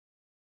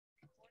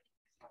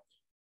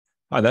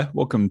Hi there,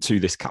 welcome to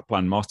this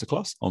Kaplan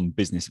Masterclass on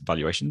business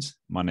valuations.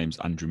 My name's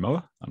Andrew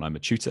Mower and I'm a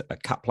tutor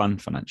at Kaplan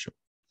Financial.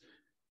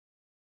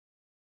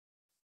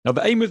 Now,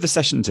 the aim of the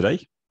session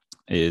today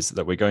is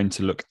that we're going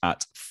to look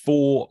at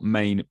four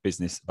main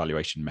business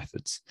valuation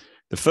methods.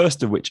 The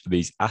first of which are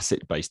these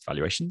asset-based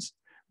valuations.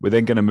 We're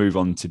then going to move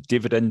on to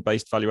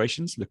dividend-based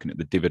valuations, looking at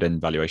the dividend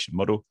valuation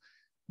model.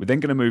 We're then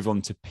going to move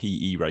on to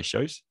PE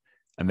ratios,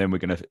 and then we're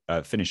going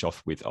to finish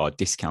off with our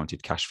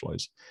discounted cash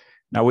flows.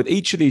 Now, with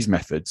each of these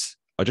methods,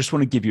 I just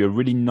want to give you a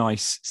really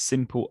nice,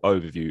 simple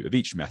overview of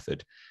each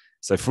method.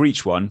 So for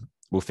each one,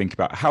 we'll think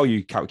about how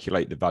you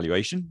calculate the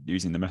valuation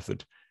using the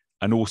method,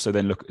 and also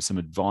then look at some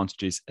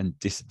advantages and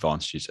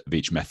disadvantages of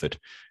each method,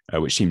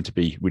 which seem to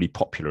be really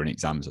popular in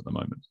exams at the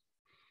moment.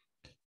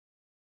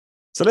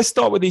 So let's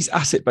start with these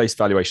asset-based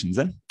valuations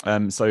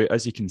then. So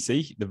as you can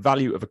see, the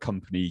value of a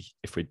company,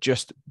 if we're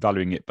just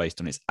valuing it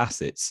based on its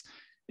assets,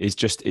 is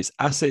just its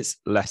assets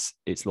less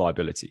its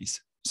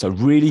liabilities. So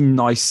really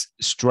nice,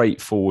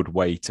 straightforward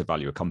way to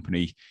value a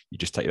company. You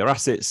just take their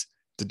assets,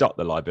 deduct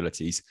the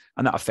liabilities,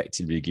 and that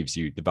effectively gives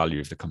you the value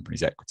of the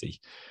company's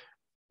equity.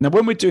 Now,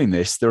 when we're doing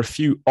this, there are a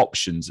few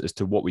options as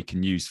to what we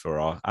can use for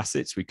our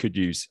assets. We could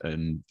use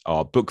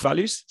our book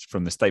values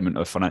from the statement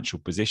of financial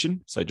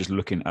position. So just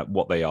looking at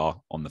what they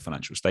are on the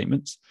financial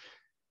statements.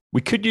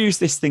 We could use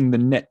this thing, the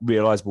net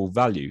realizable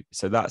value.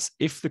 So that's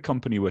if the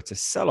company were to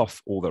sell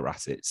off all their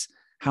assets,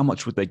 how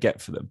much would they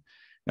get for them?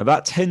 Now,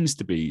 that tends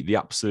to be the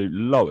absolute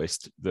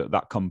lowest that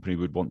that company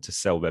would want to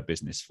sell their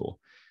business for.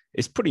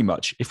 It's pretty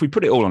much, if we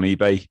put it all on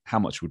eBay, how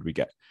much would we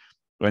get?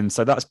 And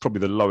so that's probably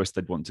the lowest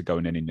they'd want to go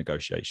in any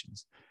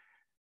negotiations.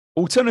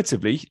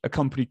 Alternatively, a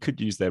company could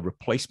use their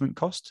replacement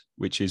cost,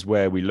 which is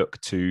where we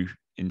look to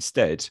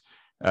instead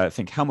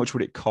think how much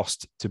would it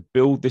cost to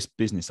build this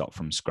business up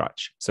from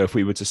scratch? So if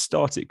we were to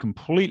start it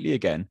completely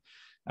again,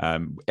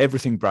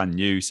 everything brand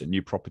new, so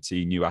new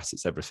property, new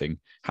assets, everything,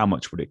 how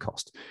much would it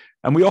cost?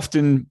 And we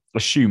often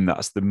assume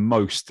that's the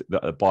most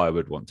that a buyer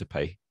would want to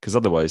pay, because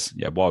otherwise,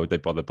 why would they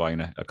bother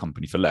buying a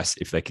company for less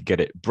if they could get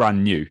it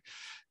brand new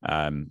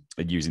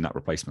using that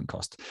replacement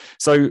cost?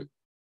 So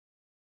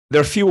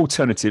there are a few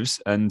alternatives,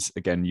 and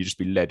again, you just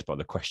be led by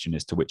the question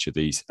as to which of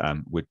these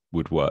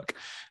would work.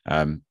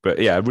 But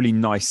yeah, a really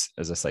nice,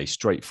 as I say,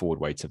 straightforward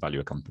way to value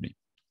a company.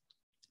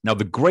 Now,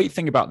 the great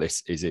thing about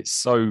this is it's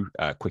so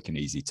quick and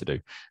easy to do.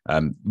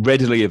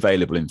 Readily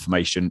available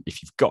information.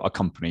 If you've got a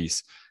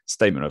company's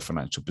statement of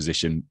financial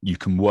position, you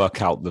can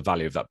work out the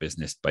value of that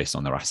business based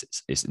on their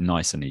assets. It's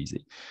nice and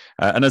easy.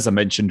 And as I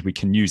mentioned, we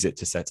can use it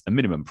to set a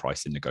minimum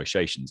price in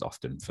negotiations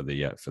often for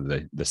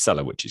the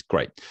seller, which is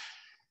great.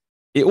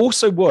 It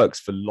also works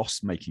for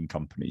loss-making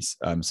companies.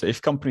 So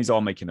if companies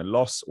are making a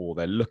loss or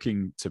they're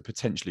looking to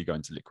potentially go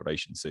into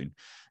liquidation soon,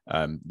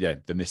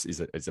 then this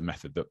is a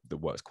method that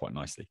works quite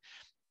nicely.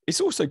 It's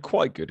also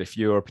quite good if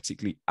you're a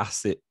particularly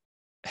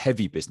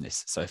asset-heavy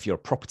business. So if you're a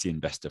property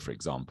investor, for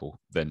example,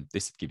 then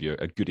this would give you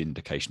a good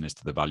indication as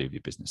to the value of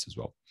your business as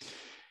well.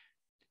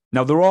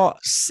 Now, there are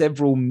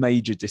several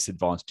major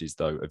disadvantages,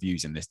 though, of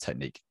using this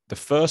technique. The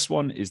first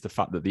one is the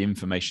fact that the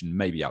information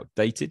may be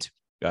outdated,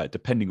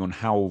 depending on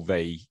how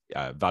they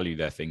value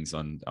their things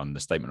on the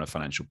statement of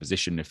financial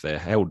position. If they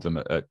held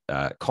them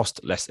at cost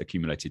less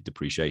accumulated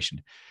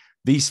depreciation,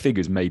 these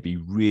figures may be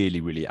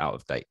really, really out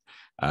of date.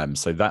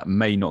 So that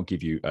may not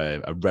give you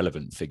a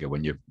relevant figure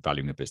when you're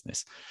valuing a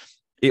business.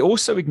 It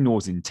also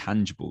ignores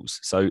intangibles.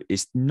 So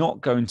it's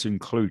not going to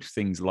include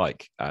things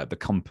like the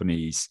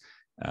company's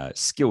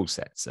skill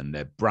sets and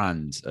their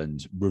brands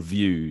and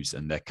reviews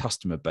and their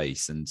customer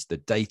base and the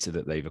data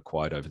that they've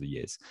acquired over the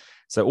years.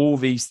 So all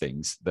these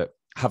things that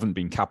haven't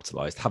been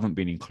capitalized, haven't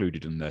been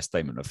included in their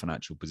statement of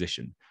financial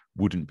position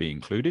wouldn't be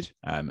included.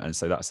 And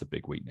so that's a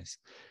big weakness.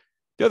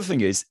 The other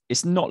thing is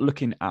it's not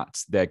looking at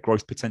their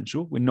growth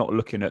potential. We're not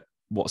looking at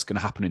what's going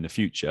to happen in the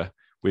future.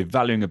 We're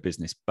valuing a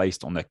business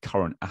based on their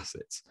current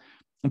assets.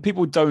 And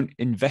people don't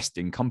invest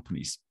in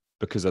companies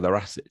because of their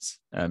assets.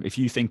 If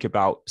you think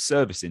about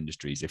service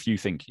industries, if you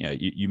think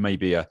you may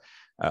be a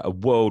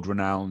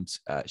world-renowned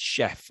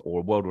chef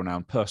or a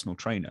world-renowned personal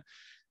trainer,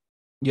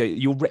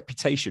 your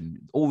reputation,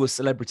 all the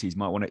celebrities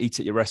might want to eat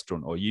at your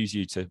restaurant or use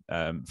you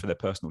for their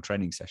personal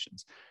training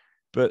sessions.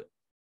 But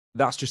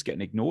that's just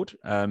getting ignored,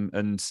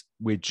 and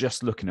we're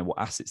just looking at what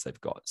assets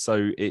they've got.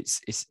 So it's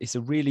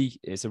a really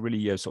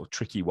sort of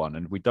tricky one,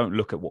 and we don't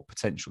look at what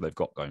potential they've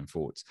got going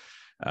forwards,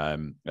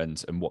 and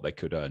what they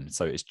could earn.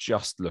 So it's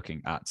just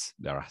looking at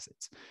their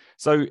assets.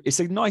 So it's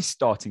a nice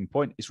starting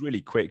point. It's really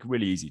quick,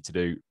 really easy to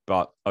do,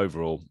 but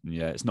overall,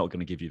 it's not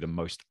going to give you the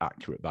most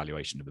accurate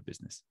valuation of a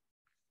business.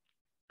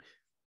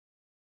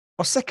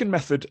 Our second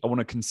method I want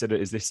to consider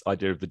is this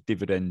idea of the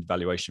dividend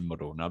valuation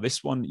model. Now,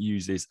 this one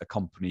uses a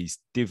company's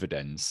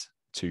dividends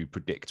to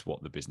predict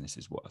what the business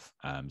is worth.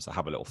 So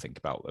have a little think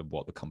about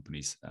what the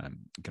company's going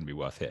to be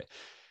worth here.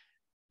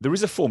 There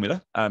is a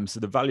formula. So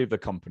the value of the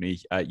company,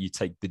 you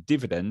take the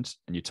dividend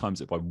and you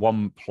times it by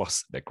 1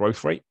 plus their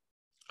growth rate.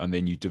 And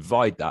then you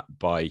divide that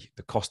by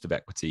the cost of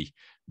equity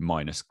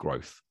minus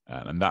growth.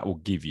 And that will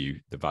give you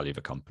the value of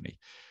a company.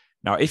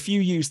 Now, if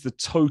you use the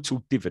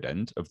total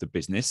dividend of the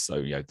business,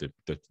 so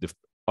the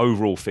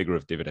overall figure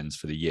of dividends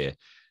for the year,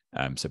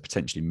 so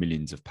potentially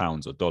millions of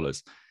pounds or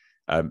dollars,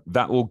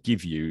 that will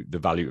give you the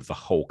value of the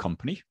whole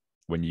company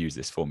when you use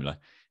this formula.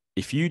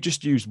 If you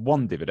just use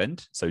one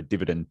dividend, so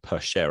dividend per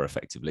share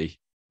effectively,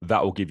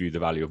 that will give you the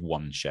value of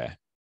one share.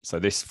 So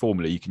this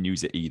formula, you can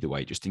use it either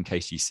way, just in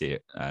case you see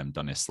it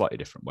done in a slightly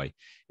different way.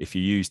 If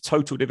you use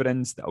total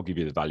dividends, that will give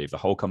you the value of the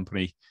whole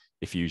company.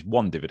 If you use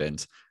one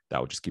dividend, that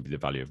will just give you the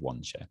value of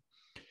one share.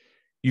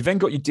 You've then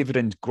got your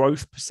dividend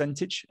growth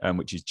percentage,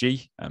 which is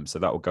G. So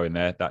that will go in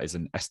there. That is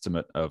an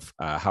estimate of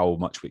how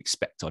much we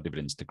expect our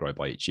dividends to grow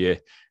by each year.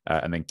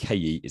 And then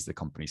KE is the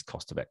company's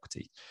cost of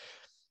equity.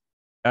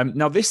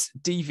 Now, this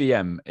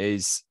DVM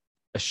is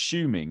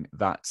assuming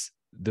that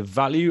the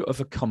value of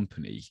a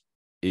company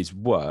is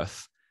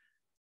worth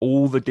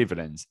all the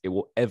dividends it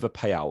will ever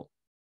pay out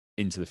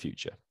into the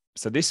future.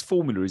 So this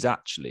formula is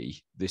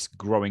actually this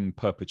growing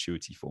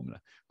perpetuity formula.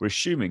 We're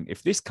assuming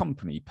if this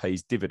company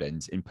pays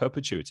dividends in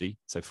perpetuity,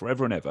 so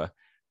forever and ever,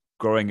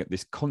 growing at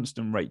this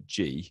constant rate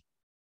G,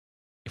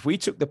 if we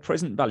took the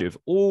present value of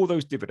all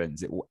those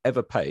dividends it will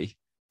ever pay,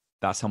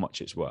 that's how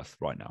much it's worth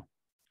right now.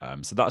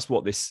 So that's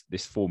what this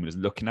formula is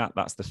looking at.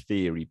 That's the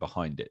theory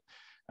behind it.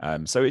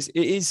 So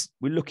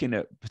we're looking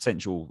at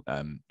potential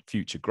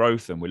future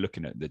growth, and we're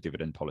looking at the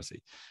dividend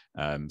policy.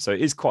 So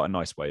it is quite a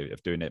nice way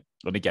of doing it.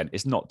 And again,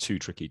 it's not too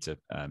tricky to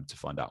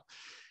find out.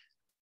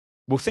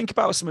 We'll think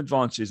about some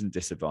advantages and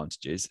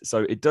disadvantages.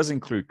 So it does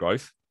include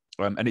growth,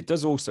 and it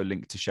does also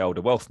link to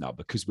shareholder wealth now,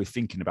 because we're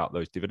thinking about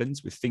those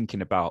dividends. We're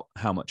thinking about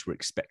how much we're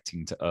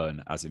expecting to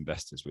earn as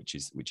investors, which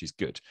is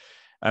good.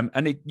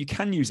 And you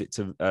can use it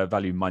to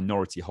value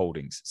minority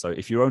holdings. So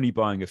if you're only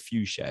buying a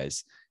few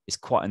shares, it's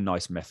quite a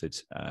nice method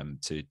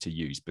to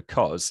use,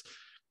 because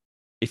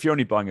if you're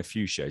only buying a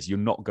few shares, you're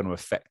not going to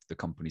affect the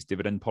company's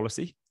dividend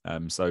policy.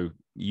 So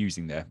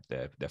using their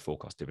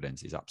forecast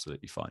dividends is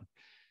absolutely fine.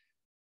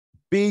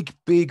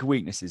 Big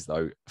weaknesses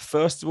though.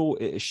 First of all,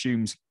 it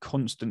assumes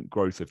constant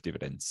growth of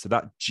dividends. So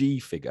that G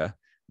figure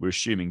we're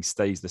assuming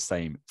stays the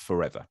same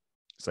forever.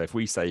 So if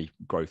we say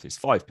growth is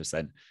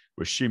 5%,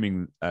 we're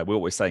assuming,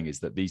 what we're saying is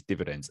that these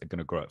dividends are going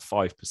to grow at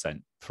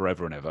 5%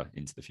 forever and ever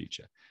into the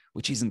future,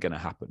 which isn't going to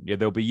happen. Yeah,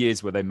 there'll be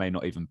years where they may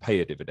not even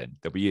pay a dividend.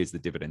 There'll be years the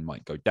dividend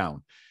might go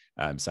down.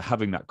 So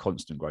having that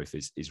constant growth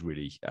is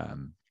really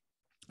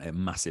a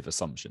massive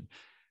assumption.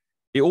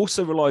 It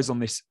also relies on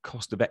this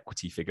cost of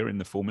equity figure in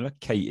the formula,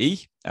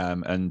 KE.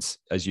 And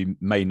as you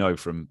may know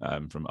from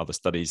other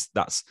studies,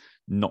 that's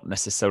not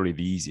necessarily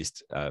the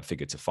easiest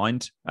figure to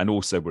find. And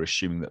also we're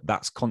assuming that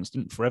that's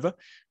constant forever.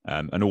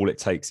 And all it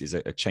takes is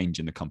a change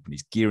in the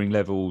company's gearing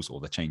levels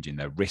or the change in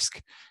their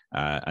risk,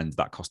 and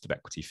that cost of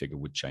equity figure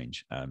would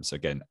change. So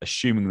again,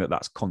 assuming that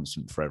that's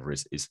constant forever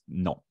is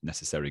not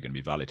necessarily going to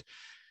be valid.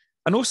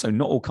 And also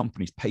not all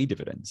companies pay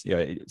dividends.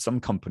 Some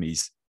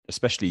companies,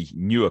 especially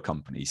newer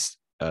companies,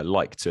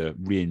 like to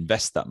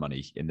reinvest that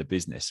money in the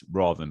business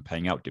rather than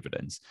paying out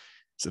dividends.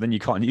 So then you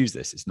can't use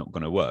this. It's not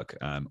going to work.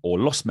 Or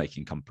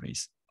loss-making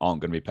companies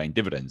aren't going to be paying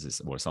dividends.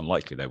 It's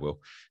unlikely they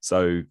will.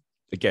 So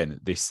again,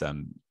 this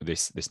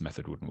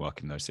method wouldn't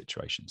work in those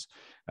situations.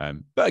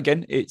 But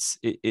again, it's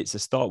a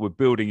start. We're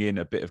building in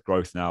a bit of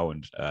growth now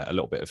and a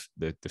little bit of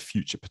the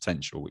future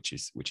potential, which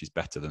is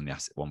better than the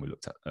asset one we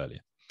looked at earlier.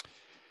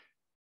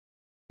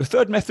 The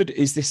third method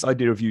is this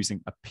idea of using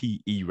a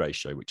PE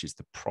ratio, which is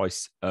the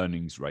price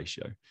earnings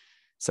ratio.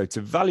 So to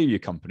value your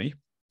company,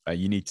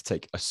 you need to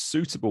take a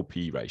suitable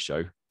PE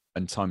ratio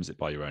and times it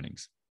by your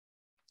earnings.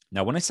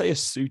 Now, when I say a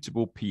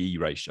suitable PE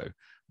ratio,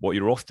 what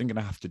you're often going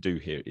to have to do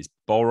here is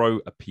borrow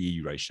a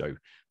PE ratio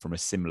from a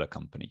similar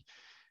company.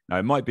 Now,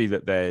 it might be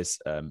that there's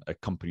a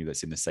company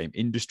that's in the same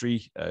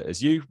industry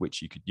as you,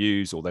 which you could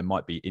use, or there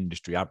might be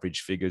industry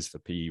average figures for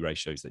PE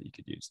ratios that you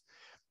could use.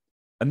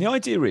 And the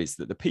idea is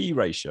that the PE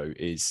ratio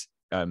is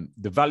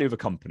the value of a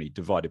company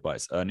divided by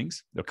its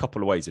earnings. There are a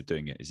couple of ways of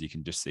doing it, as you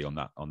can just see on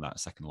that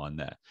second line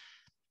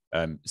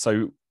there.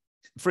 So,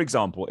 for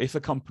example, if a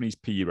company's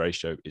PE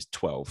ratio is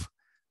 12,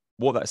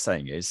 what that's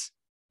saying is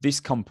this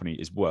company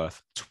is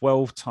worth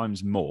 12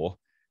 times more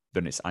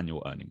than its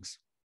annual earnings.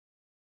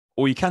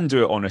 Or you can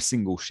do it on a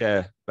single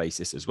share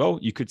basis as well.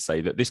 You could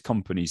say that this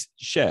company's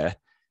share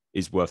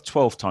is worth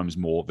 12 times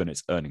more than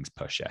its earnings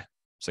per share.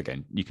 So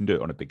again, you can do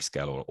it on a big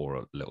scale or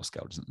a little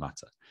scale, it doesn't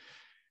matter.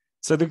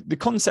 So the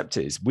concept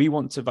is we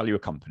want to value a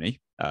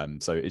company.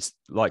 So it's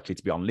likely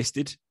to be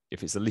unlisted.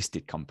 If it's a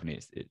listed company,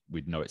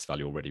 we'd know its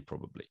value already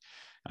probably.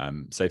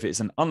 So if it's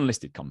an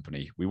unlisted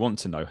company, we want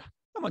to know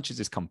how much is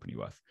this company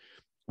worth?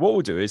 What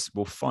we'll do is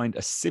we'll find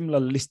a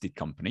similar listed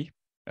company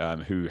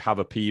who have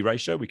a PE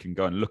ratio. We can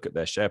go and look at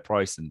their share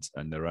price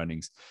and their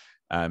earnings.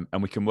 And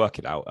we can work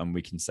it out and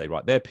we can say,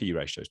 right, their PE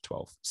ratio is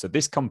 12. So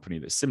this company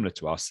that's similar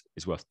to us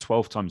is worth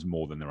 12 times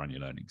more than their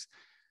annual earnings.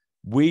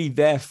 We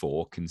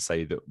therefore can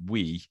say that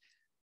we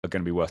are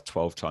going to be worth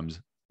 12 times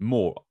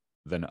more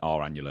than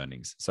our annual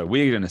earnings. So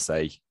we're going to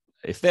say,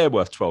 if they're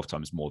worth 12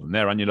 times more than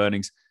their annual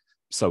earnings,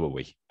 so are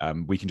we.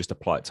 We can just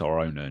apply it to our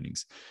own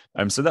earnings.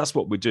 So that's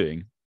what we're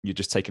doing. you're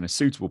just taking a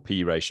suitable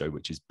PE ratio,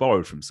 which is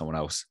borrowed from someone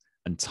else,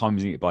 and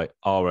timesing it by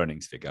our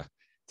earnings figure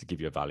to give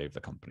you a value of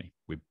the company.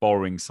 We're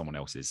borrowing someone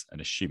else's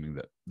and assuming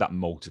that that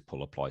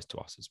multiple applies to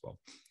us as well.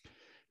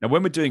 Now,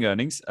 when we're doing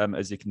earnings,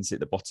 as you can see at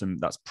the bottom,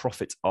 that's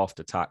profit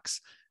after tax,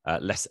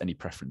 less any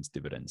preference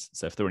dividends.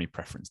 So if there are any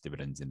preference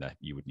dividends in there,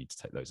 you would need to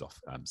take those off.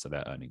 So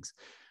they're earnings.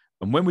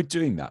 And when we're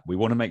doing that, we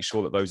want to make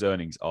sure that those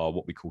earnings are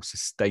what we call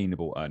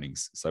sustainable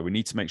earnings. So we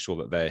need to make sure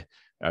that they're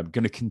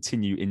going to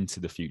continue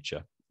into the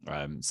future.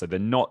 So we're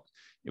not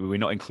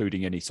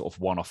including any sort of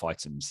one-off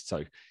items.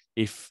 So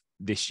if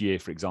this year,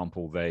 for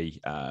example, they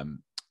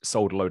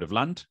sold a load of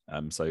land,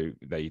 so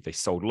they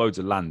sold loads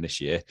of land this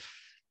year,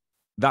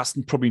 that's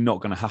probably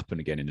not going to happen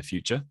again in the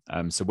future.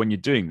 So when you're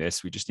doing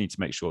this, we just need to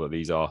make sure that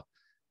these are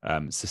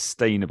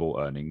sustainable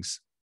earnings.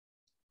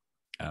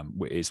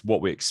 Is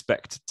what we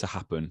expect to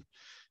happen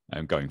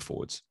going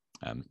forwards.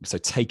 So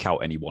take out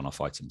any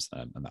one-off items,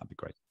 and that'd be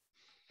great.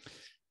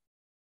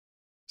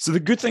 So the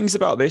good things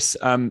about this,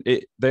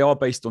 they are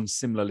based on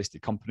similar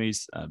listed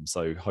companies.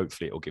 So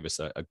hopefully it will give us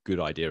a good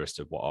idea as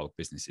to what our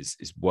business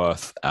is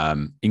worth.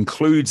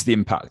 Includes the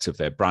impact of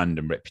their brand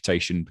and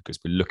reputation, because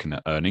we're looking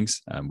at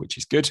earnings, which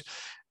is good.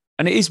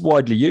 And it is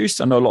widely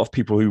used. I know a lot of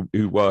people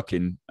who work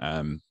in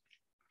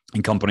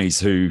companies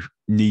who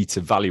need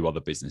to value other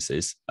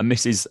businesses. And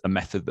this is a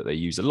method that they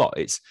use a lot.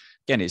 It's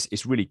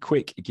really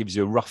quick. It gives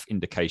you a rough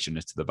indication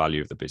as to the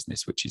value of the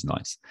business, which is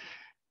nice.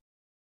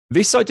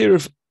 This idea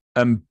of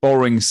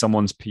borrowing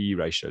someone's PE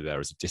ratio there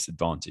as a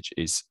disadvantage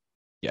is,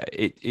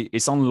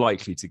 it's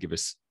unlikely to give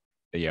us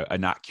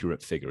an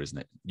accurate figure, isn't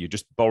it? You're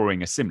just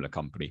borrowing a similar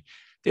company.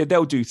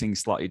 They'll do things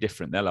slightly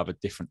different. They'll have a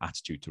different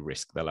attitude to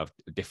risk. They'll have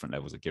different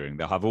levels of gearing.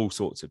 They'll have all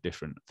sorts of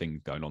different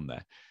things going on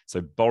there.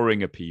 So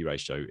borrowing a PE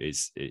ratio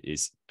is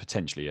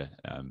potentially a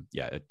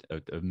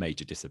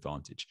major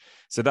disadvantage.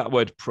 So that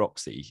word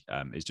proxy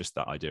is just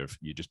that idea of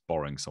you're just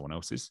borrowing someone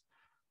else's.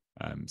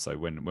 So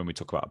when we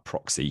talk about a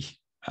proxy,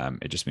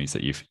 it just means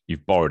that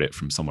you've borrowed it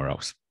from somewhere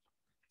else.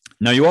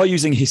 Now you are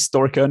using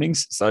historic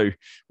earnings, so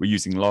we're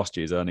using last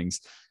year's earnings.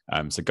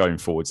 So going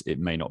forwards, it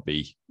may not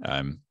be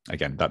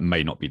that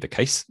may not be the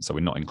case. So we're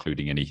not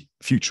including any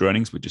future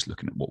earnings. We're just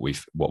looking at what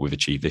we've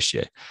achieved this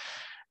year.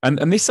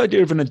 And this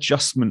idea of an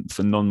adjustment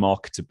for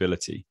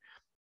non-marketability,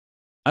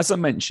 as I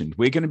mentioned,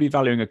 we're going to be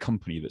valuing a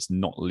company that's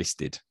not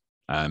listed.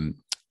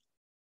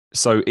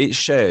 So its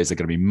shares are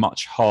going to be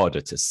much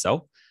harder to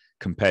sell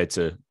compared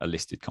to a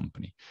listed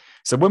company.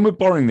 So when we're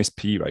borrowing this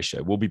PE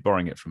ratio, we'll be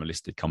borrowing it from a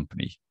listed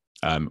company.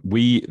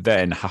 We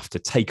then have to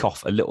take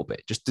off a little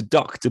bit, just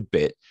deduct a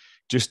bit,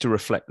 just to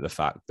reflect the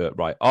fact that,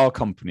 right, our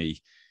company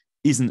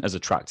isn't as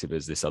attractive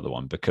as this other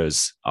one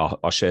because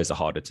our shares are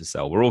harder to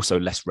sell. We're also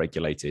less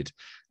regulated.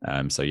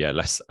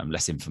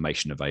 Less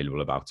information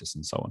available about us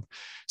and so on.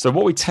 So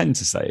what we tend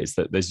to say is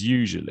that there's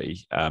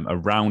usually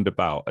around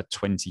about a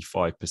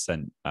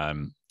 25%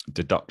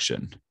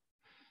 deduction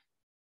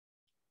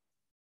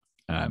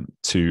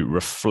to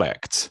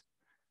reflect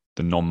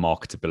the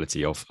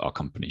non-marketability of our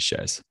company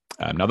shares.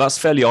 Now that's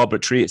fairly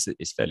arbitrary.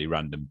 It's fairly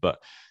random, but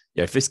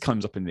if this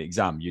comes up in the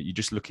exam, you're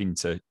just looking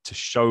to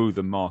show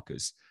the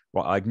markers.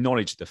 Right, I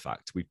acknowledge the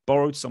fact we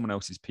borrowed someone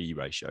else's PE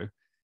ratio.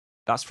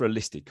 That's for a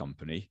listed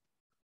company.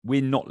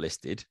 We're not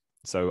listed,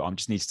 so I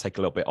just need to take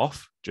a little bit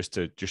off just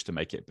to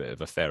make it a bit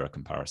of a fairer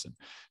comparison.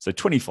 So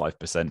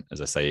 25%, as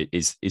I say,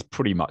 is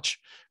pretty much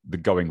the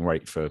going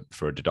rate for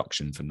a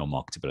deduction for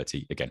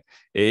non-marketability. Again,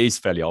 it is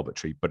fairly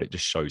arbitrary, but it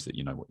just shows that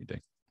you know what you're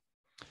doing.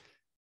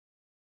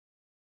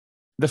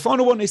 The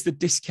final one is the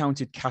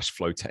discounted cash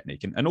flow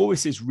technique. And all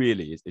this is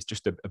really is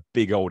just a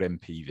big old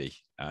MPV.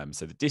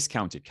 So the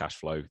discounted cash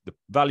flow, the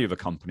value of a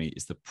company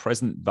is the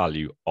present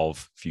value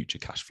of future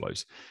cash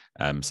flows.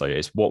 So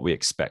it's what we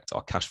expect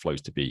our cash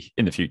flows to be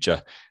in the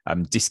future,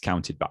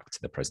 discounted back to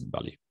the present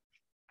value.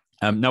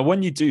 Now,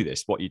 when you do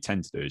this, what you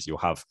tend to do is you'll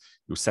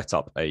set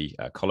up a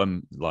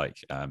column like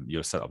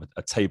you'll set up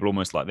a table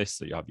almost like this.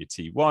 So you have your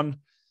T1,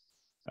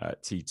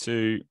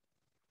 T2,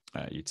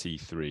 your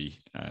T3,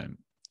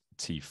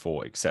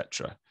 T4,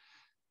 etc.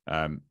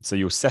 So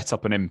you'll set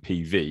up an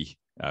MPV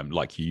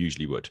like you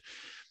usually would.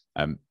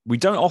 We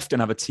don't often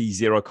have a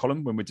T0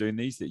 column when we're doing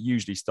these. We're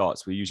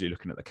usually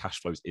looking at the cash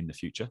flows in the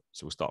future.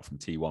 So we'll start from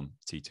T1,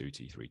 T2,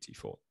 T3,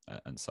 T4,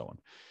 and so on.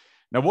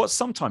 Now, what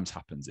sometimes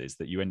happens is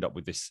that you end up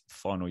with this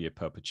final year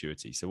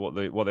perpetuity. So what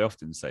they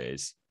often say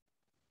is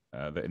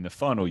that in the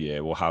final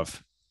year, we'll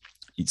have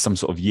some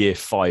sort of year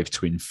 5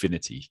 to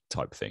infinity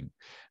type thing.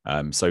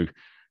 So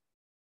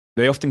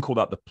they often call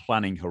that the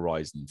planning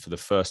horizon for the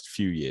first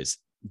few years.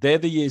 They're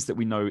the years that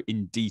we know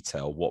in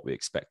detail what we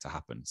expect to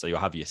happen. So you'll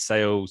have your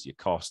sales, your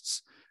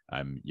costs,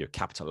 your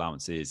capital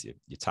allowances,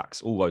 your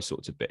tax, all those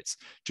sorts of bits,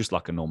 just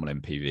like a normal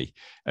MPV.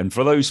 And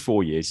for those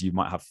 4 years, you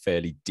might have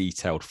fairly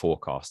detailed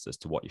forecasts as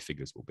to what your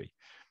figures will be.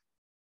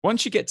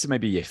 Once you get to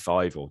maybe year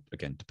 5, or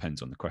again,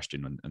 depends on the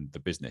question and the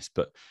business,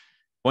 but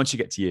once you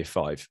get to year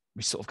 5,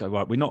 we sort of go,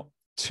 right, we're not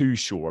too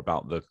sure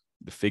about the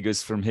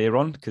figures from here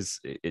on because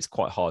it's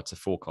quite hard to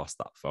forecast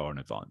that far in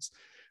advance.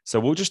 So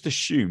we'll just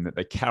assume that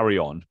they carry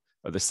on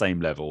at the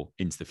same level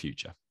into the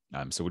future.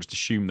 So we'll just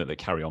assume that they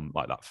carry on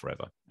like that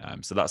forever.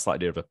 So that's the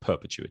idea of a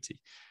perpetuity.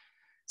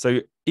 So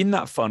in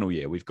that final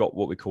year, we've got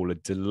what we call a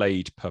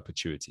delayed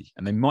perpetuity,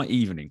 and they might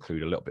even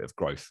include a little bit of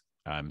growth.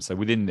 So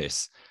within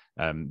this,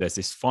 there's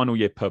this final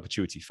year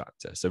perpetuity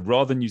factor. So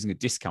rather than using a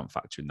discount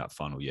factor in that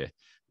final year,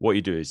 what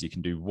you do is you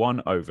can do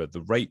 1 over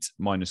the rate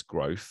minus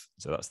growth.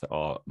 So that's the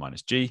R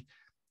minus G.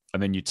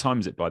 And then you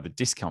times it by the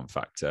discount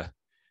factor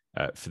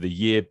for the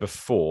year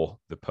before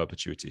the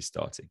perpetuity is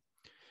starting.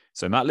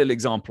 So in that little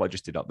example I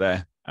just did up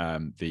there,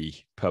 the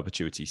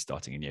perpetuity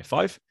starting in year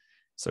 5.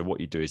 So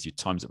what you do is you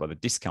times it by the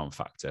discount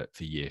factor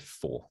for year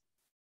 4.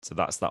 So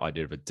that's that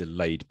idea of a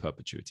delayed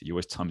perpetuity. You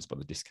always times by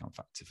the discount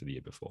factor for the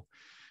year before.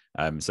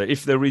 So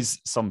if there is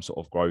some sort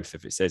of growth,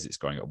 if it says it's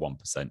growing at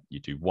 1%, you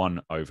do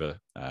 1 over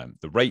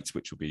the rate,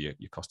 which will be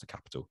your cost of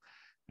capital,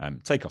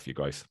 take off your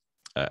growth,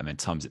 and then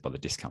times it by the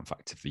discount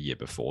factor for the year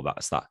before.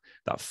 That's that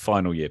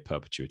final year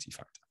perpetuity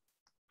factor.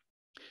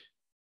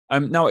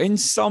 Now, in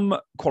some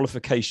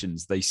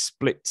qualifications, they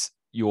split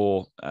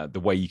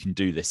the way you can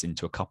do this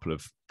into a couple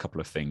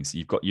of things.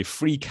 You've got your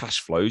free cash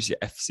flows, your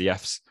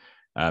FCFs,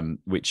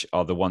 which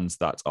are the ones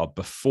that are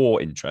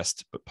before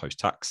interest but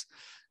post-tax.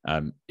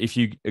 If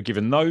you are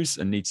given those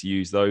and need to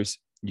use those,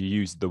 you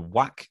use the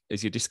WACC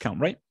as your discount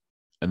rate,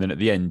 and then at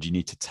the end you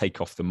need to take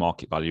off the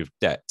market value of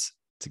debt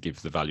to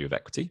give the value of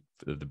equity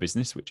for the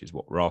business, which is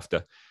what we're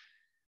after.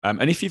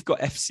 And if you've got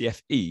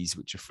FCFEs,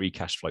 which are free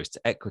cash flows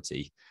to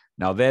equity,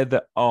 now they're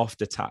the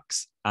after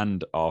tax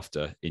and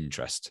after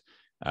interest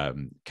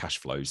cash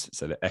flows.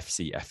 So the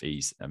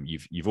FCFEs,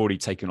 you've already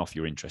taken off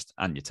your interest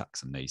and your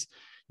tax on these.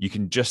 You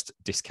can just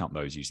discount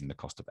those using the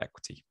cost of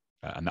equity,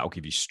 and that will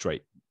give you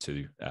straight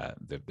to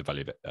the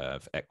value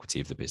of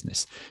equity of the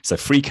business. So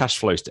free cash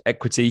flows to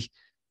equity,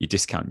 you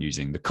discount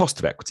using the cost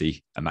of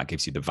equity, and that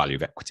gives you the value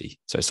of equity.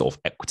 So it's sort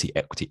of equity,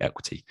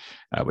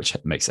 which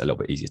makes it a little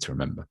bit easier to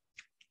remember.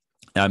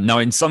 Now,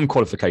 in some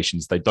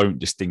qualifications, they don't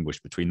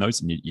distinguish between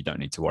those, and you don't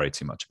need to worry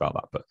too much about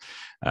that.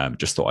 But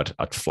just thought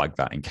I'd flag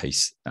that in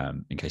case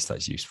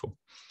that's useful.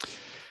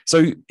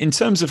 So in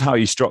terms of how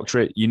you structure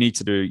it, you need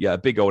to do a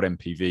big old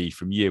NPV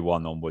from year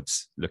 1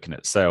 onwards, looking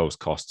at sales,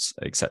 costs,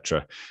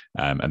 etc.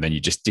 And then you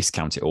just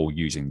discount it all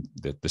using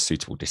the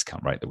suitable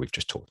discount rate that we've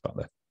just talked about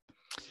there.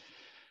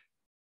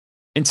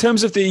 In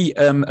terms of the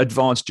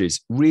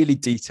advantages, really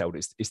detailed,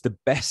 it's the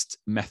best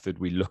method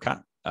we look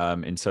at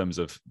in terms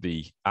of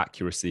the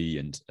accuracy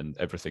and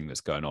everything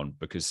that's going on,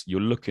 because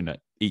you're looking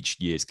at each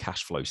year's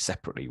cash flow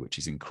separately, which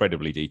is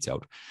incredibly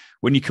detailed.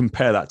 When you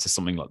compare that to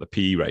something like the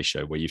PE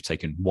ratio, where you've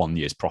taken 1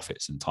 year's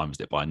profits and times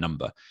it by a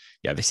number,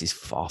 this is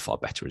far, far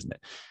better, isn't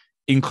it?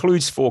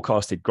 Includes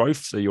forecasted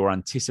growth, so you're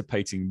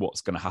anticipating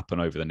what's going to happen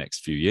over the next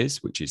few years,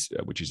 which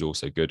is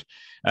also good.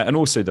 And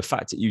also the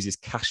fact it uses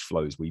cash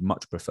flows we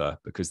much prefer,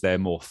 because they're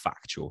more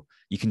factual.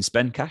 You can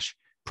spend cash.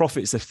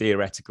 Profits are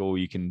theoretical.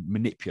 You can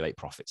manipulate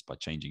profits by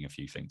changing a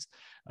few things,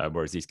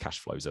 whereas these cash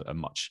flows are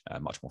much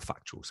more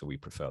factual, so we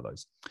prefer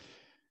those.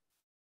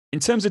 In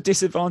terms of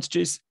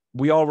disadvantages,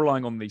 we are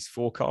relying on these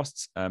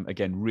forecasts.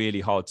 Again, really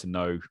hard to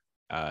know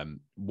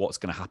what's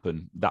going to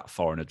happen that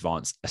far in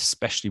advance,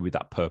 especially with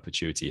that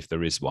perpetuity, if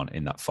there is one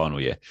in that final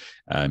year.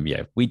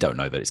 We don't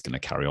know that it's going to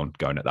carry on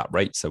going at that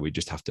rate, so we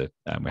just have to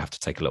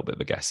take a little bit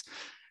of a guess.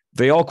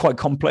 They are quite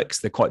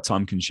complex. They're quite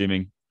time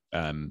consuming.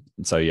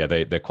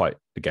 They're quite,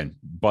 again,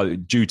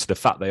 due to the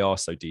fact they are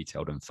so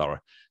detailed and thorough,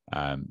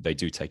 they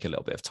do take a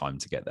little bit of time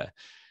to get there.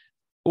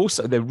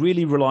 Also, they're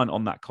really reliant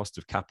on that cost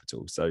of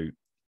capital. So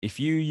if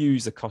you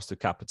use a cost of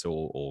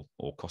capital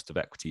or cost of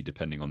equity,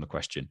 depending on the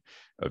question,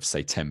 of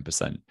say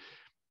 10%,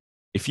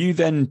 if you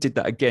then did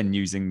that again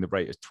using the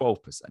rate of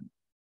 12%,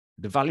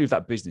 the value of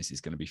that business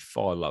is going to be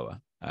far lower.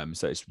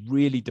 So it's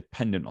really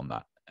dependent on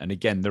that. And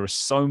again, there are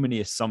so many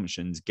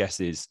assumptions,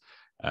 guesses,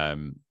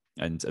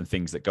 and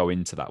things that go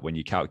into that when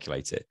you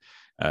calculate it,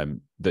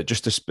 that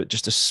just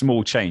a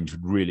small change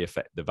would really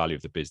affect the value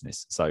of the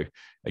business. So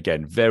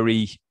again,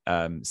 very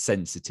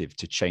sensitive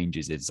to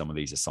changes in some of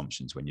these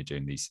assumptions when you're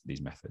doing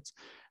these methods.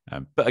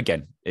 But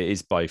again, it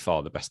is by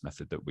far the best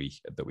method that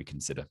we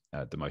consider,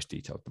 the most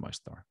detailed, the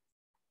most thorough.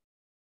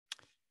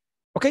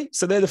 Okay,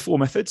 so they're the 4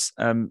 methods.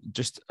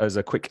 Just as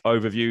a quick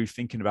overview,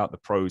 thinking about the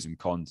pros and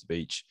cons of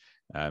each.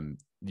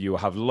 You'll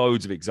have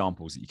loads of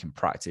examples that you can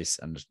practice,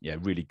 and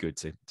really good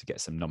to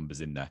get some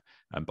numbers in there.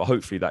 But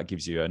hopefully that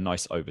gives you a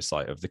nice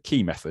oversight of the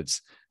key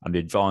methods and the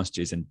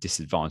advantages and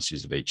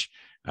disadvantages of each,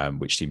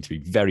 which seem to be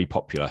very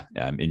popular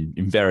in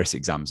various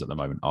exams at the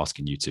moment,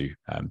 asking you to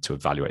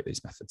evaluate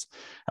these methods.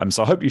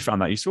 So I hope you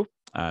found that useful,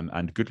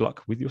 and good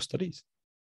luck with your studies.